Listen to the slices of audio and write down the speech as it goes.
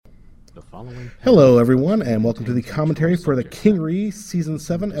Hello, everyone, and welcome to the commentary for the Kingery Season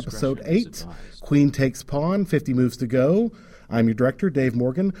 7, Episode 8, Queen Takes Pawn, 50 Moves to Go. I'm your director, Dave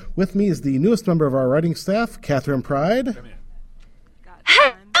Morgan. With me is the newest member of our writing staff, Kathryn Pryde.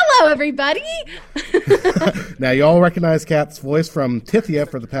 Hello, everybody! Now, you all recognize Kat's voice from Tithia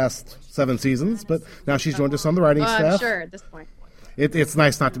for the past 7 seasons, but now she's joined us on the writing staff. I'm sure at this point. It's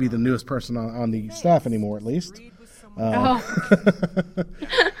nice not to be the newest person on the staff anymore, at least.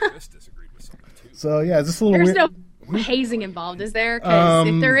 So, yeah, is this a little weird? There's no hazing involved, is there? Because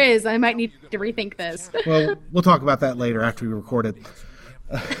if there is, I might need to rethink this. Well, we'll talk about that later after we record it.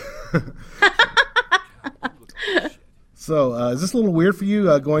 So, is this a little weird for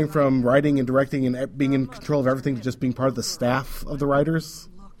you, going from writing and directing and being in control of everything to just being part of the staff of the writers?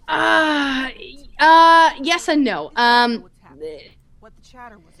 Yes and no.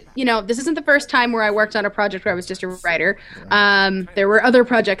 You know, this isn't the first time where I worked on a project where I was just a writer. There were other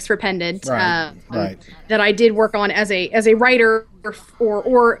projects for Pendant that I did work on as a writer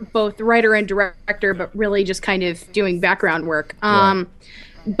or both writer and director, but really just kind of doing background work.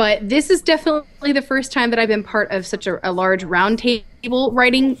 But this is definitely the first time that I've been part of such a large roundtable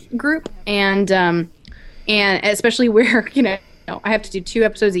writing group, and especially where I have to do 2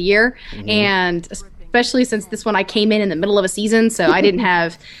 episodes a year, and especially since this one I came in the middle of a season, so I didn't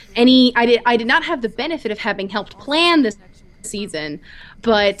have I did not have the benefit of having helped plan this season,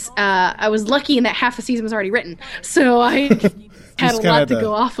 but I was lucky in that half the season was already written, so I had a lot to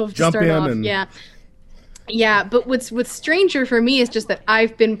go off of to start off. Yeah, but what's stranger for me is just that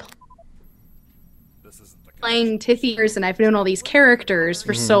I've been playing Tithiers and I've known all these characters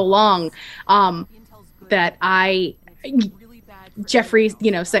for so long that Jeffrey,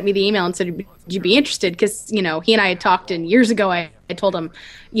 sent me the email and said, would you be interested? Because, he and I had talked, and years ago I told him,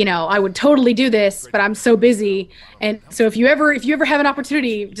 I would totally do this, but I'm so busy. And so if you ever have an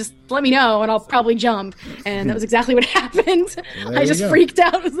opportunity, just let me know and I'll probably jump. And that was exactly what happened. I just freaked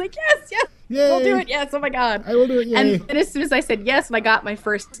out. I was like, yes, yay. I'll do it. Yes. Oh my God. I will do it. Yay. And then as soon as I said yes, and I got my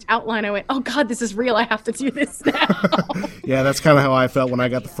first outline, I went, oh God, this is real. I have to do this now. Yeah, that's kind of how I felt when I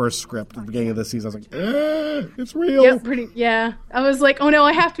got the first script at the beginning of this season. I was like, it's real. Yeah. I was like, oh no,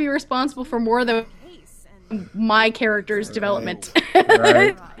 I have to be responsible for more than my character's development.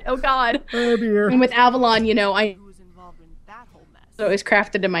 Right. Oh God. Oh dear. And with Avalon, so it was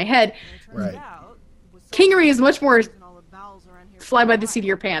crafted in my head. Right. Kingery is much more fly by the seat of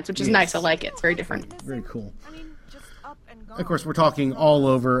your pants, which is nice. I like it. It's very different. Very cool. Of course, we're talking all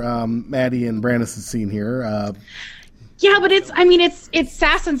over Maddie and Brandis' scene here. Yeah, but it's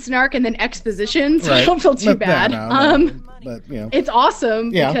sass and snark and then exposition, so I don't feel too bad. But it's awesome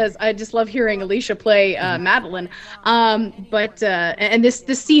because I just love hearing Alicia play Madeline. But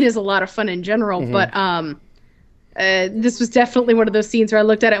this scene is a lot of fun in general. But this was definitely one of those scenes where I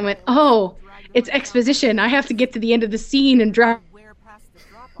looked at it and went, "Oh, it's exposition. I have to get to the end of the scene and drop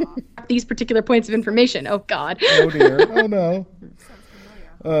these particular points of information." Oh God. Oh dear. Oh no.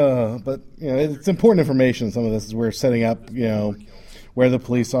 But it's important information. Some of this is we're setting up, where the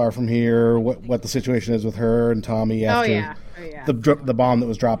police are from here, what the situation is with her and Tommy after the bomb that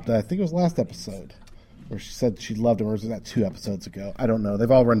was dropped. I think it was last episode, where she said she loved him, or was that 2 episodes ago? I don't know. They've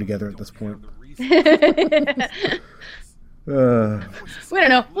all run together at this point. We don't know.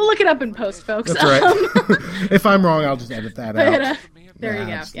 We'll look it up in post, folks. That's right. If I'm wrong, I'll just edit that out. There you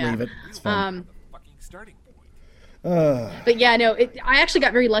go. Just leave it. It's fine. But yeah, no, I actually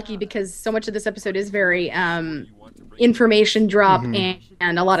got very lucky because so much of this episode is very information drop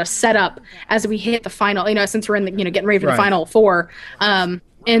and a lot of setup as we hit the final, since we're in the, getting ready for the final 4.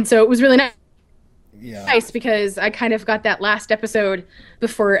 And so it was really nice because I kind of got that last episode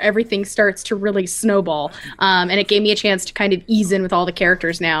before everything starts to really snowball. And it gave me a chance to kind of ease in with all the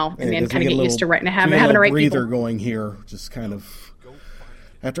characters now and kind of get used to writing and having the right breather people. Going here, just kind of.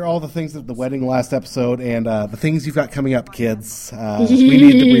 After all the things at the wedding last episode and the things you've got coming up, kids, we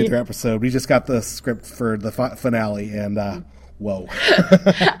need the breather episode. We just got the script for the finale, and whoa.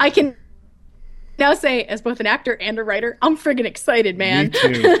 I can now say, as both an actor and a writer, I'm friggin' excited, man.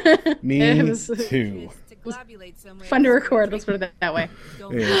 Me too. Fun to record, let's put it that way.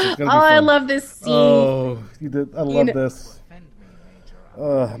 Yeah, I love this scene. Oh, you did. I love this.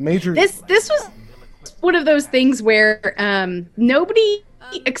 Major. This was one of those things where nobody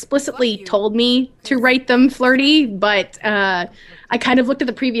explicitly told me to write them flirty, but I kind of looked at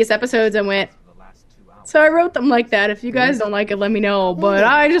the previous episodes and went, so I wrote them like that. If you guys don't like it, let me know. But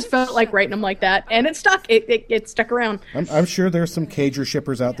I just felt like writing them like that, and it stuck. It stuck around. I'm sure there's some Cager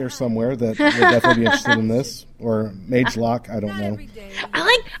shippers out there somewhere that would definitely be interested in this, or Mage Lock. I don't know.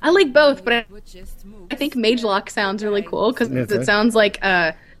 I like both, but I think Mage Lock sounds really cool because it sounds like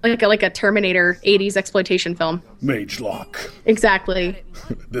like a Terminator 80s exploitation film. Mage lock. Exactly.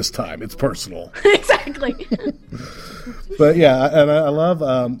 This time it's personal. Exactly. But yeah, and I love,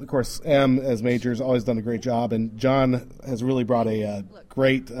 of course, M as Major's always done a great job, and John has really brought a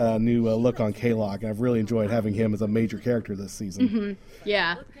great new look on K-Lock, and I've really enjoyed having him as a major character this season. Mm-hmm.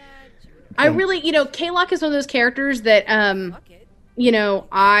 Yeah. I really, K-Lock is one of those characters that,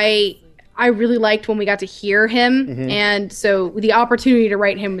 I really liked when we got to hear him, and so the opportunity to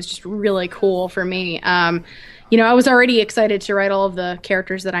write him was just really cool for me. I was already excited to write all of the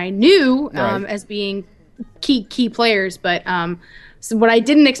characters that I knew as being key players, but so what I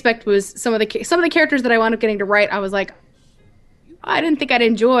didn't expect was some of the characters that I wound up getting to write. I was like, I didn't think I'd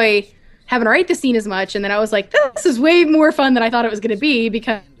enjoy having to write the scene as much, and then I was like, this is way more fun than I thought it was going to be,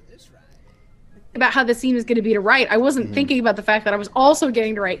 because about how the scene was going to be to write. I wasn't thinking about the fact that I was also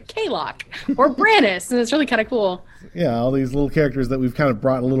getting to write K-Lock or Brannis, and it's really kind of cool. Yeah, all these little characters that we've kind of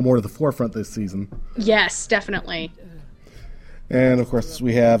brought a little more to the forefront this season. Yes, definitely. And, of course,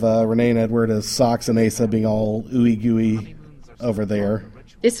 we have Renee and Edward as Socks and Asa being all ooey-gooey over there.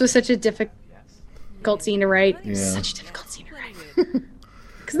 This was such a difficult scene to write. Yeah. Such a difficult scene to write.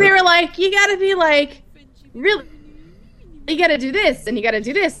 Because they were like, you got to be like, really... You got to do this, and you got to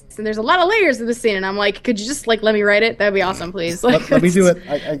do this, and there's a lot of layers of this scene, and I'm like, could you just, let me write it? That'd be awesome, please. Let me do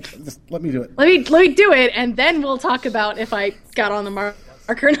it. Just let me do it. Let me do it, and then we'll talk about if I got on the mark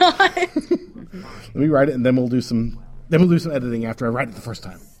or not. Let me write it, and then we'll do some editing after I write it the first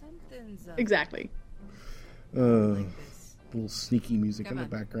time. Exactly. Little sneaky music in the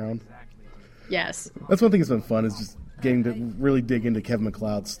background. Yes. That's one thing that's been fun, is just getting to really dig into Kevin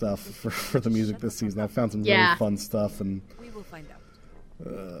MacLeod's stuff for the music this season. I found some really fun stuff, and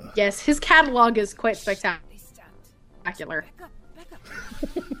yes, his catalog is quite spectacular.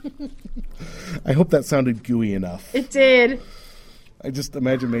 I hope that sounded gooey enough. It did. I just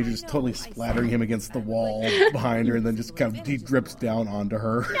imagine Major just totally splattering him against the wall behind her, and then just kind of he drips down onto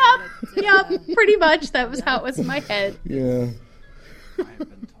her. Yep, pretty much. That was how it was in my head. Yeah.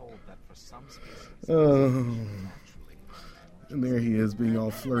 And there he is, being all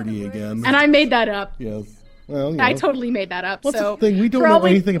flirty again. And I made that up. Yes. Well, I totally made that up. What's so the thing? We don't know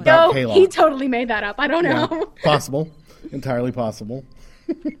anything about K-Lock. He totally made that up. I don't know. Yeah, possible. Entirely possible.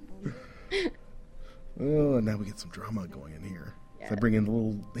 Oh, and now we get some drama going in here. Yeah. So I bring in the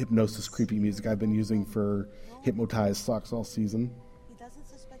little hypnosis creepy music I've been using for Hypnotized Socks all season.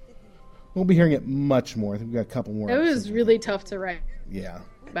 We'll be hearing it much more. I think we got a couple more. It was really tough to write. Yeah.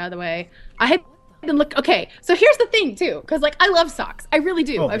 By the way, I had been okay, so here's the thing too, because I love Socks. I really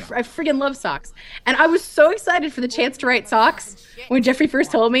do. I friggin' love Socks, and I was so excited for the chance to write Socks when Jeffrey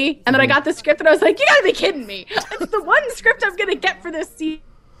first told me, and then I got the script and I was like, you gotta be kidding me. It's the one script I'm gonna get for this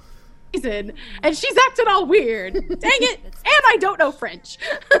season, and she's acting all weird. Dang it. And I don't know French.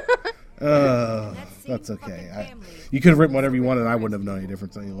 That's okay. You could have written whatever you wanted, and I wouldn't have known any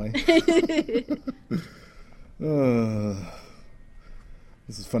difference anyway.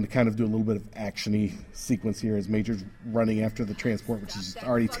 This is fun to kind of do a little bit of action-y sequence here as Major's running after the transport, which is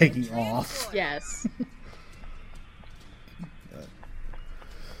already taking off. Yes.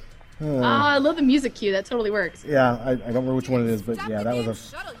 I love the music cue. That totally works. Yeah, I don't remember which one it is, but yeah, that was a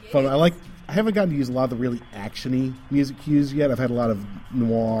fun. I haven't gotten to use a lot of the really action-y music cues yet. I've had a lot of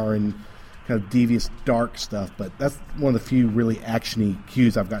noir and kind of devious, dark stuff, but that's one of the few really action-y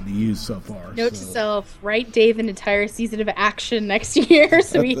cues I've gotten to use so far. Note to self: write Dave an entire season of action next year,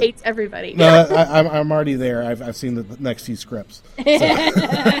 so he hates everybody. No, I'm already there. I've seen the next few scripts.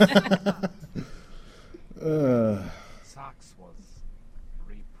 So.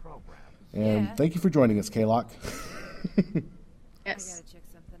 And thank you for joining us, K-Lock. Yes. I gotta check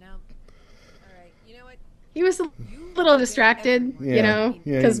something out. All right, you know what? He was a little distracted,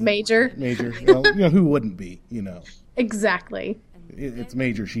 because Major. Major. Well, who wouldn't be, Exactly. It's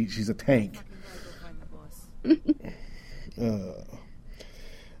Major. She's a tank.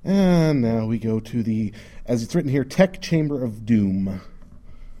 And now we go to the, as it's written here, Tech Chamber of Doom.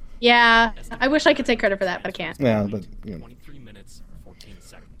 Yeah, I wish I could take credit for that, but I can't. Yeah, but 23 minutes or 14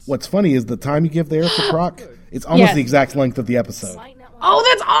 seconds. What's funny is the time you give there for Croc, it's almost the exact length of the episode. Oh,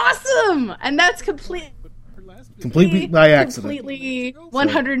 that's awesome! And that's completely by accident. Completely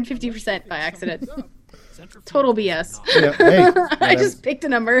 150% by accident. Total BS. Yeah, hey, I just picked a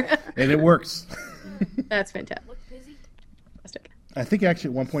number. And it works. That's fantastic. I think actually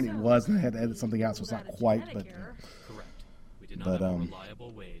at one point it was, and I had to edit something out, so it's not quite, but oh,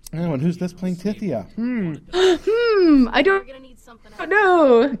 and who's this playing Tithia? I don't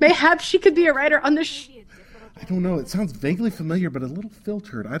know. Mayhaps she could be a writer on the I don't know. It sounds vaguely familiar, but a little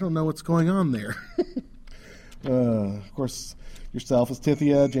filtered. I don't know what's going on there. Of course, yourself as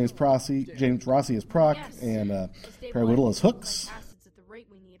Tithia, James Rossi as Proc, and Perry Whittle as Hooks.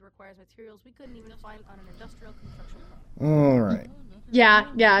 All right.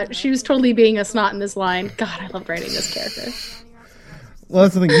 Yeah, she was totally being a snot in this line. God, I loved writing this character. Well,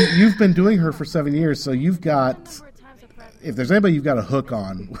 that's the thing. You've been doing her for 7 years, so you've got... If there's anybody you've got a hook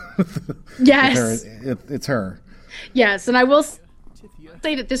on, yes, it's her. Yes, and I will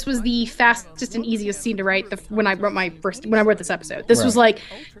say that this was the fastest and easiest scene to write when I wrote this episode. This was like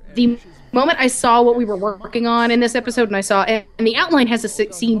the moment I saw what we were working on in this episode, and I saw, and the outline has a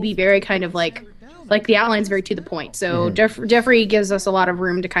scene be very kind of like the outline's very to the point. So Jeffrey gives us a lot of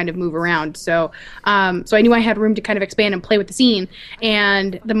room to kind of move around. So so I knew I had room to kind of expand and play with the scene.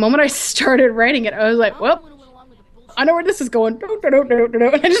 And the moment I started writing it, I was like, well, I know where this is going. And I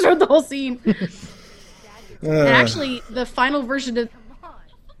just wrote the whole scene. And actually, the final version of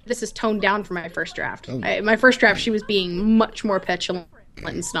this is toned down from my first draft. My first draft, she was being much more petulant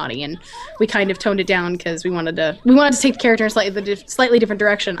and snotty, and we kind of toned it down because we wanted to take the character in a slightly different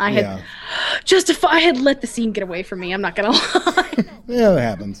direction. I had let the scene get away from me. I'm not gonna lie. Yeah, that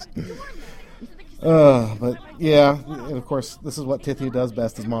happens. But yeah, and of course, this is what Tithia does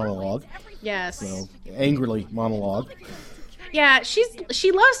best, is monologue. Yes. So angrily monologue. Yeah, she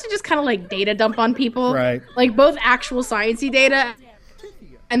loves to just kind of like data dump on people, right? Like both actual sciencey data,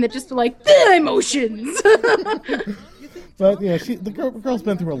 and then just like the emotions. But yeah, the girl's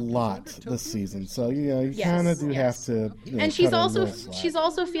been through a lot this season, so you kind of do have to. And she's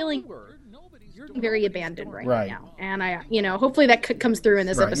also feeling very abandoned right now, and I hopefully that comes through in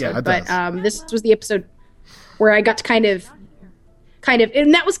this episode. Yeah, but this was the episode where I got to kind of,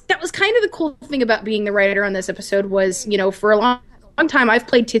 and that was kind of the cool thing about being the writer on this episode was, for a long time I've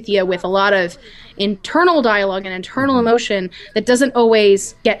played Tithia with a lot of internal dialogue and internal emotion that doesn't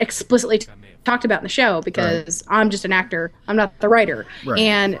always get explicitly talked about in the show because I'm just an actor. I'm not the writer. Right.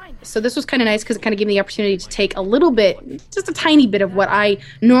 And so this was kind of nice because it kind of gave me the opportunity to take a little bit, just a tiny bit of what I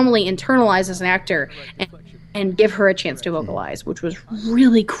normally internalize as an actor and give her a chance to vocalize, which was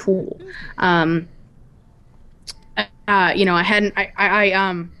really cool. I hadn't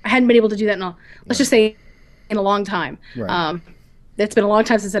been able to do that let's just say in a long time. Right. It's been a long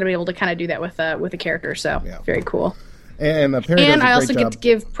time since I've been able to kind of do that with a character. So very cool. And I also get to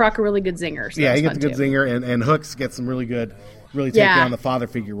give Proc a really good zinger. So he gets a good zinger, and Hooks gets some really take down the father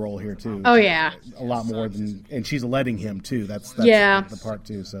figure role here too. Oh yeah, a lot more than, and she's letting him too. That's the part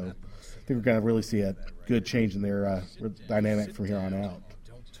too. So I think we're gonna really see a good change in their dynamic from here on out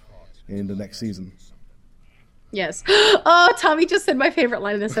into next season. Yes. Oh, Tommy just said my favorite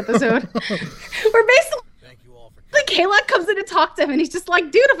line in this episode. We're basically. Like, Kalak comes in to talk to him, and he's just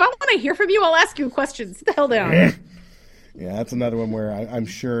like, dude, if I want to hear from you, I'll ask you questions. Sit the hell down. Yeah, that's another one where I'm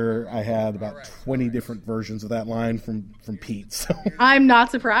sure I had about 20 different versions of that line from Pete. So. I'm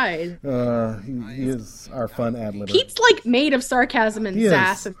not surprised. He is our fun ad-libber. Pete's, like, made of sarcasm and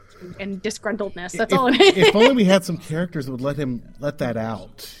sass and disgruntledness. That's all it is. If only we had some characters that would let that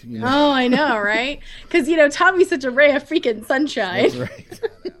out. Oh, I know, right? Because, Tommy's such a ray of freaking sunshine. That's right.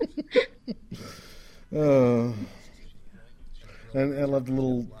 And I love the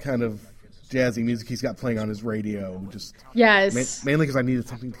little kind of jazzy music he's got playing on his radio. Just mainly because I needed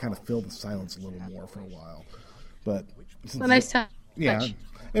something to kind of fill the silence a little more for a while. But it's a nice touch. Yeah,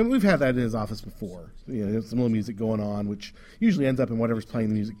 and we've had that in his office before. There's some little music going on, which usually ends up in whatever's playing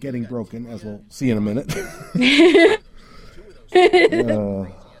the music getting broken, as we'll see in a minute.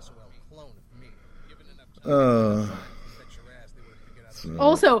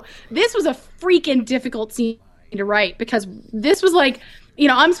 Also, this was a freaking difficult scene to write because this was like,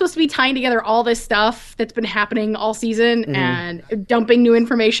 I'm supposed to be tying together all this stuff that's been happening all season and dumping new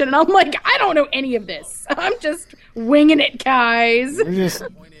information, and I'm like, I don't know any of this. I'm just winging it, guys. We're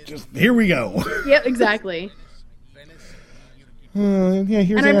just here we go. Yep, exactly. And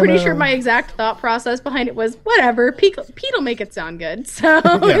I'm pretty sure my exact thought process behind it was, whatever, Pete'll make it sound good, so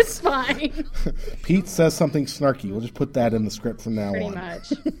it's fine. Pete says something snarky. We'll just put that in the script from now on. Pretty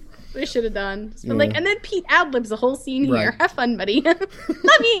much. We should have done. And then Pete ad-libs the whole scene here. Have fun, buddy. Love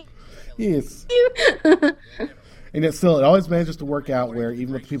you. Yes. And it always manages to work out where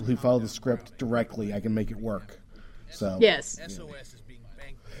even with the people who follow the script directly, I can make it work. So yes.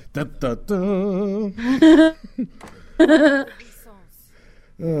 Da, da, da.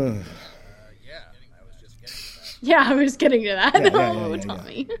 Yeah, I was getting to that.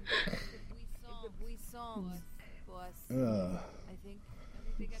 Tommy.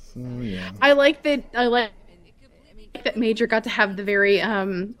 I like that. that Major got to have the very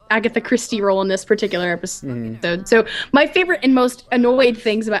Agatha Christie role in this particular episode. So my favorite and most annoyed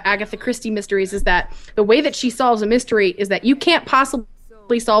things about Agatha Christie mysteries is that the way that she solves a mystery is that you can't possibly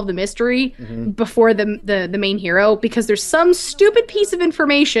solve the mystery before the main hero, because there's some stupid piece of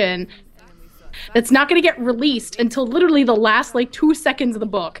information that's not going to get released until literally the last 2 seconds of the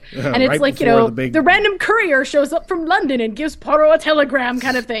book. And it's the random courier shows up from London and gives Poirot a telegram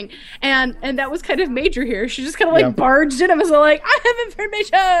kind of thing. And that was kind of Major here. She just kind of barged in and was like, I have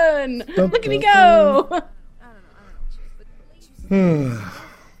information! Look at me go!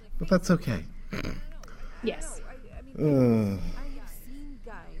 But that's okay. Yes.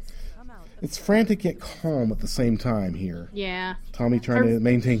 It's frantic yet calm at the same time here. Yeah. Tommy trying to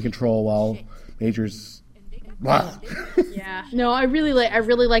maintain control while Major's... Yeah. No, I really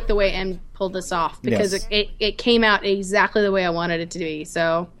like the way M pulled this off, because it came out exactly the way I wanted it to be.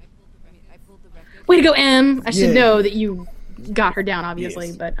 So, way to go, M! I should know that you got her down,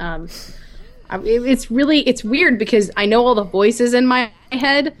 obviously, but it's weird because I know all the voices in my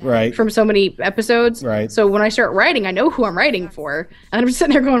head from so many episodes. Right. So when I start writing, I know who I'm writing for, and I'm just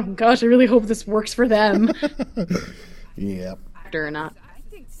sitting there going, "Gosh, I really hope this works for them." Yep. Actor or not.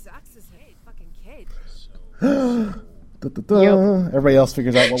 Everybody else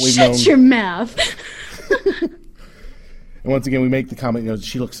figures out what we've known. Shut your mouth. And once again, we make the comment,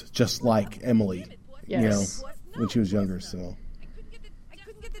 she looks just like Emily, when she was younger. So,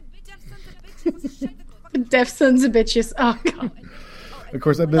 deaf sons of bitches. Oh god. Of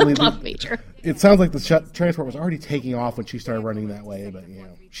course, admittedly, love Major. It sounds like the transport was already taking off when she started running that way, but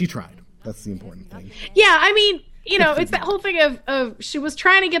she tried. That's the important thing. Yeah, I mean, it's that whole thing of she was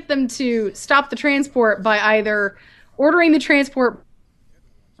trying to get them to stop the transport by either ordering the transport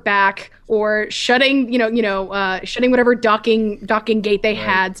back or shutting, shutting whatever docking gate they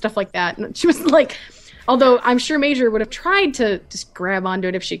had, stuff like that. And she was like, although I'm sure Major would have tried to just grab onto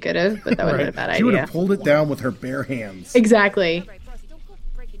it if she could have, but that would have been a bad idea. She would have pulled it down with her bare hands. Exactly.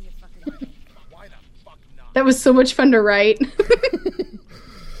 That was so much fun to write.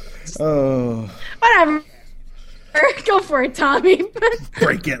 Oh. Whatever. Go for it, Tommy.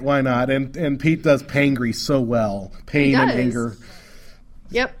 Break it, why not? And Pete does Pangry so well. Pain and anger.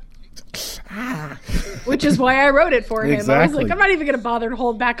 Yep. Which is why I wrote it for him. Exactly. I was like, I'm not even going to bother to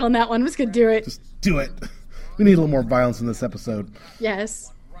hold back on that one. I'm just going to do it. Just do it. We need a little more violence in this episode.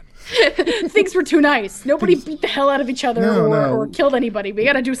 Yes. Things were too nice. Nobody beat the hell out of each other or killed anybody. We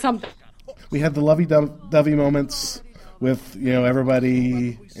got to do something. We had the lovey-dovey moments with,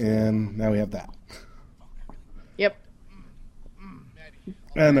 everybody, and now we have that. Yep.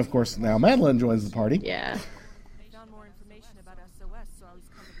 And, of course, now Madeline joins the party. Yeah.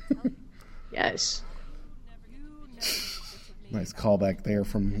 Yes. Nice callback there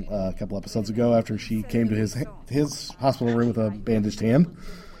from a couple episodes ago after she came to his hospital room with a bandaged hand.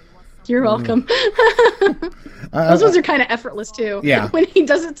 You're welcome. Those ones are kind of effortless too. Yeah. When he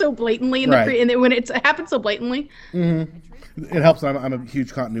does it so blatantly and when it happens so blatantly. Mm-hmm. It helps. I'm a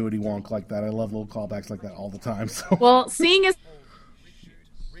huge continuity wonk like that. I love little callbacks like that all the time. So. Well, seeing as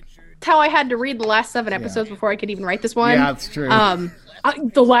how I had to read the last 7 episodes before I could even write this one. Yeah, that's true.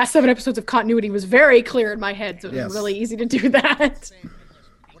 The last 7 episodes of continuity was very clear in my head, so it was really easy to do that.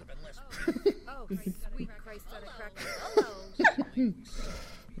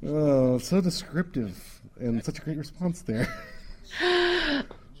 Oh, so descriptive and such a great response there.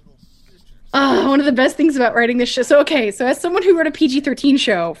 One of the best things about writing this show. So as someone who wrote a PG-13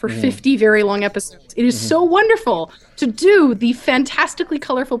 show for 50 very long episodes, it is so wonderful to do the fantastically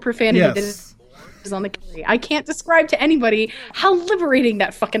colorful profanity that is on the Kingery. I can't describe to anybody how liberating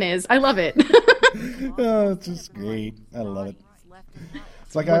that fucking is. I love it. Oh, it's just great. I love it.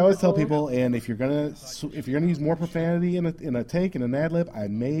 It's like I always tell people, and if you're gonna use more profanity in a take and an ad lib, I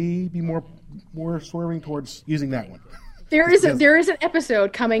may be more swerving towards using that one. There is an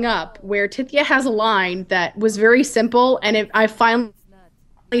episode coming up where Tithia has a line that was very simple, and I finally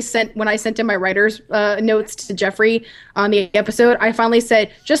when I sent in my writer's notes to Jeffrey on the episode, I finally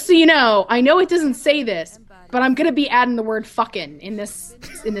said, just so you know, I know it doesn't say this, but I'm gonna be adding the word "fucking" in this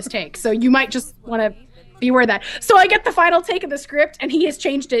take, so you might just want to be aware of that. So I get the final take of the script, and he has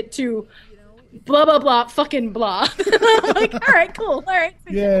changed it to blah blah blah fucking blah. I'm like, all right, cool, all right.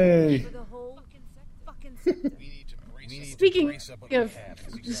 Yay. Speaking of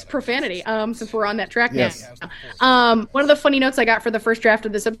just profanity, since we're on that track now, one of the funny notes I got for the first draft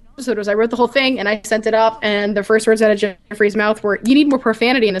of this episode was I wrote the whole thing and I sent it up, and the first words out of Jeffrey's mouth were, "You need more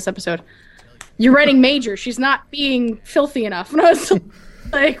profanity in this episode. You're writing Major. She's not being filthy enough." And I was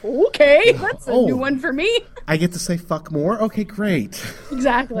like, okay, that's a new one for me. I get to say fuck more? Okay, great.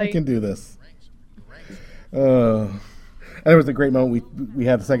 Exactly. I can do this. And there was a great moment we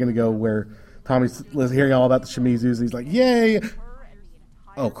had a second ago where Tommy's hearing all about the Shimizus. He's like, "Yay!"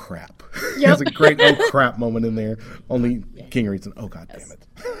 Oh crap! Yep. There's a great "oh crap" moment in there. Only Kingery's an "oh god damn it."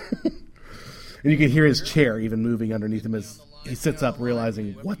 And you can hear his chair even moving underneath him as he sits up,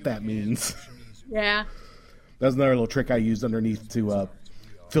 realizing what that means. Yeah. That's another little trick I used underneath to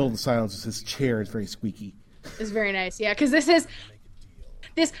fill the silence. Is his chair is very squeaky. It's very nice, yeah, because this,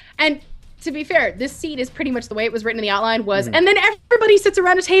 and to be fair, this scene is pretty much the way it was written in the outline was, and then everybody sits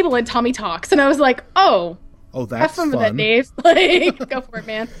around a table and Tommy talks, and I was like, oh, that's have fun with fun. that, Dave. Like, go for it,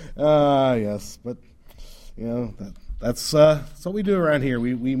 man. Yes, but you know that's what we do around here.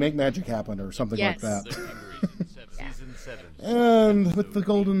 We make magic happen or something like that. And with the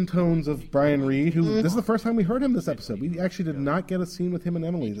golden tones of Brian Reed, who this is the first time we heard him this episode. We actually did not get a scene with him and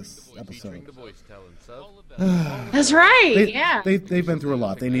Emily this episode. That's right. They've been through a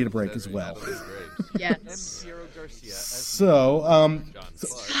lot. They need a break as well. Yes. So,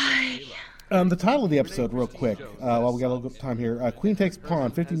 the title of the episode, real quick, while we got a little time here. Queen takes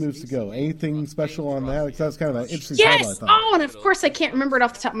pawn, 50 moves to go. Anything special on that? Because that's kind of an interesting title, I thought. Oh, and of course I can't remember it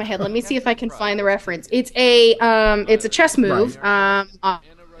off the top of my head. Let me see if I can find the reference. It's a chess move,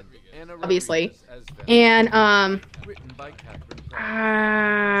 obviously, and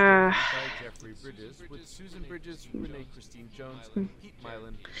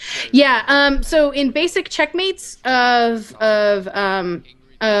so in basic checkmates of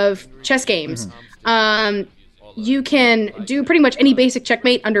chess games, you can do pretty much any basic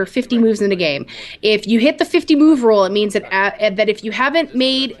checkmate under 50 moves in a game. If you hit the 50 move rule, it means that if you haven't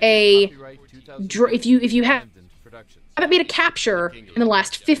made if you haven't made a capture in the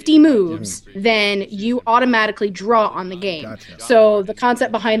last 50 moves, then you automatically draw on the game. Gotcha. So the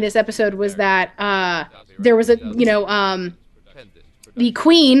concept behind this episode was that there was the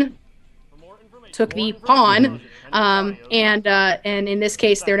queen took the pawn, and in this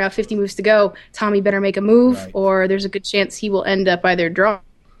case, there are now 50 moves to go. Tommy better make a move, or there's a good chance he will end up either drawing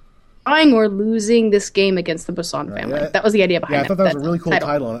or losing this game against the Bosson family. That was the idea behind it. Yeah, I thought that was a really cool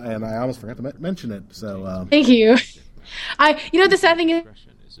title, and I almost forgot to mention it. So thank you. The sad thing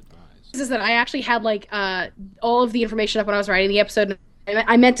is that I actually had all of the information up when I was writing the episode.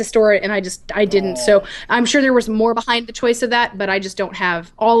 I meant to store it, and I didn't. So I'm sure there was more behind the choice of that, but I just don't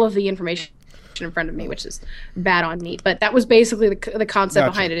have all of the information in front of me, which is bad on me. But that was basically the concept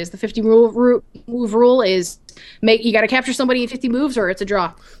behind it. Is the 50 move rule is you got to capture somebody in 50 moves, or it's a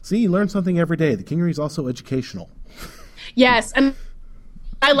draw. See, you learn something every day. The Kingery is also educational. Yes, and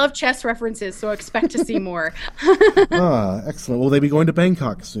I love chess references, so expect to see more. Excellent. Will they be going to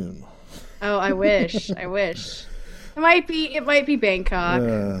Bangkok soon? Oh, I wish. It might be Bangkok.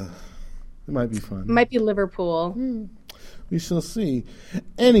 It might be fun. It might be Liverpool. We shall see.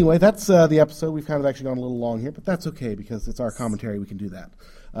 Anyway, that's the episode. We've kind of actually gone a little long here, but that's okay because it's our commentary. We can do that.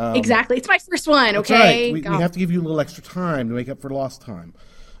 Exactly. It's my first one, okay? That's right. We have to give you a little extra time to make up for lost time.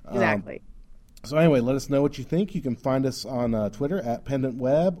 Exactly. So anyway, let us know what you think. You can find us on Twitter at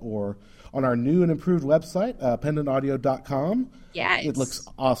PendantWeb or on our new and improved website, pendantaudio.com. Yeah. It looks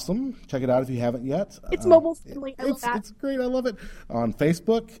awesome. Check it out if you haven't yet. It's mobile friendly. I love that. It's great. I love it. On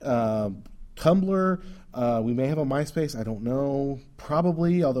Facebook, Tumblr. We may have a MySpace. I don't know.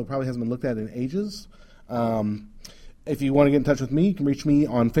 Probably, although it probably hasn't been looked at in ages. If you want to get in touch with me, you can reach me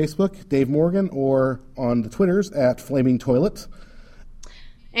on Facebook, Dave Morgan, or on the Twitters at Flaming Toilet.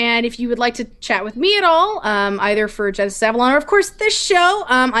 And if you would like to chat with me at all, either for Genesis Avalon or, of course, this show,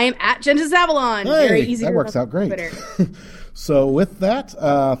 I am at Genesis Avalon. Hey, very easy. That works out great. So with that,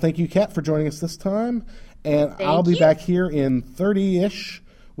 thank you, Kat, for joining us this time. And I'll be back here in 30-ish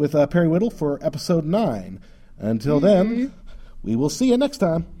with Perry Whittle for episode 9. Until then, we will see you next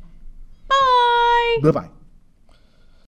time. Bye. Bye-bye.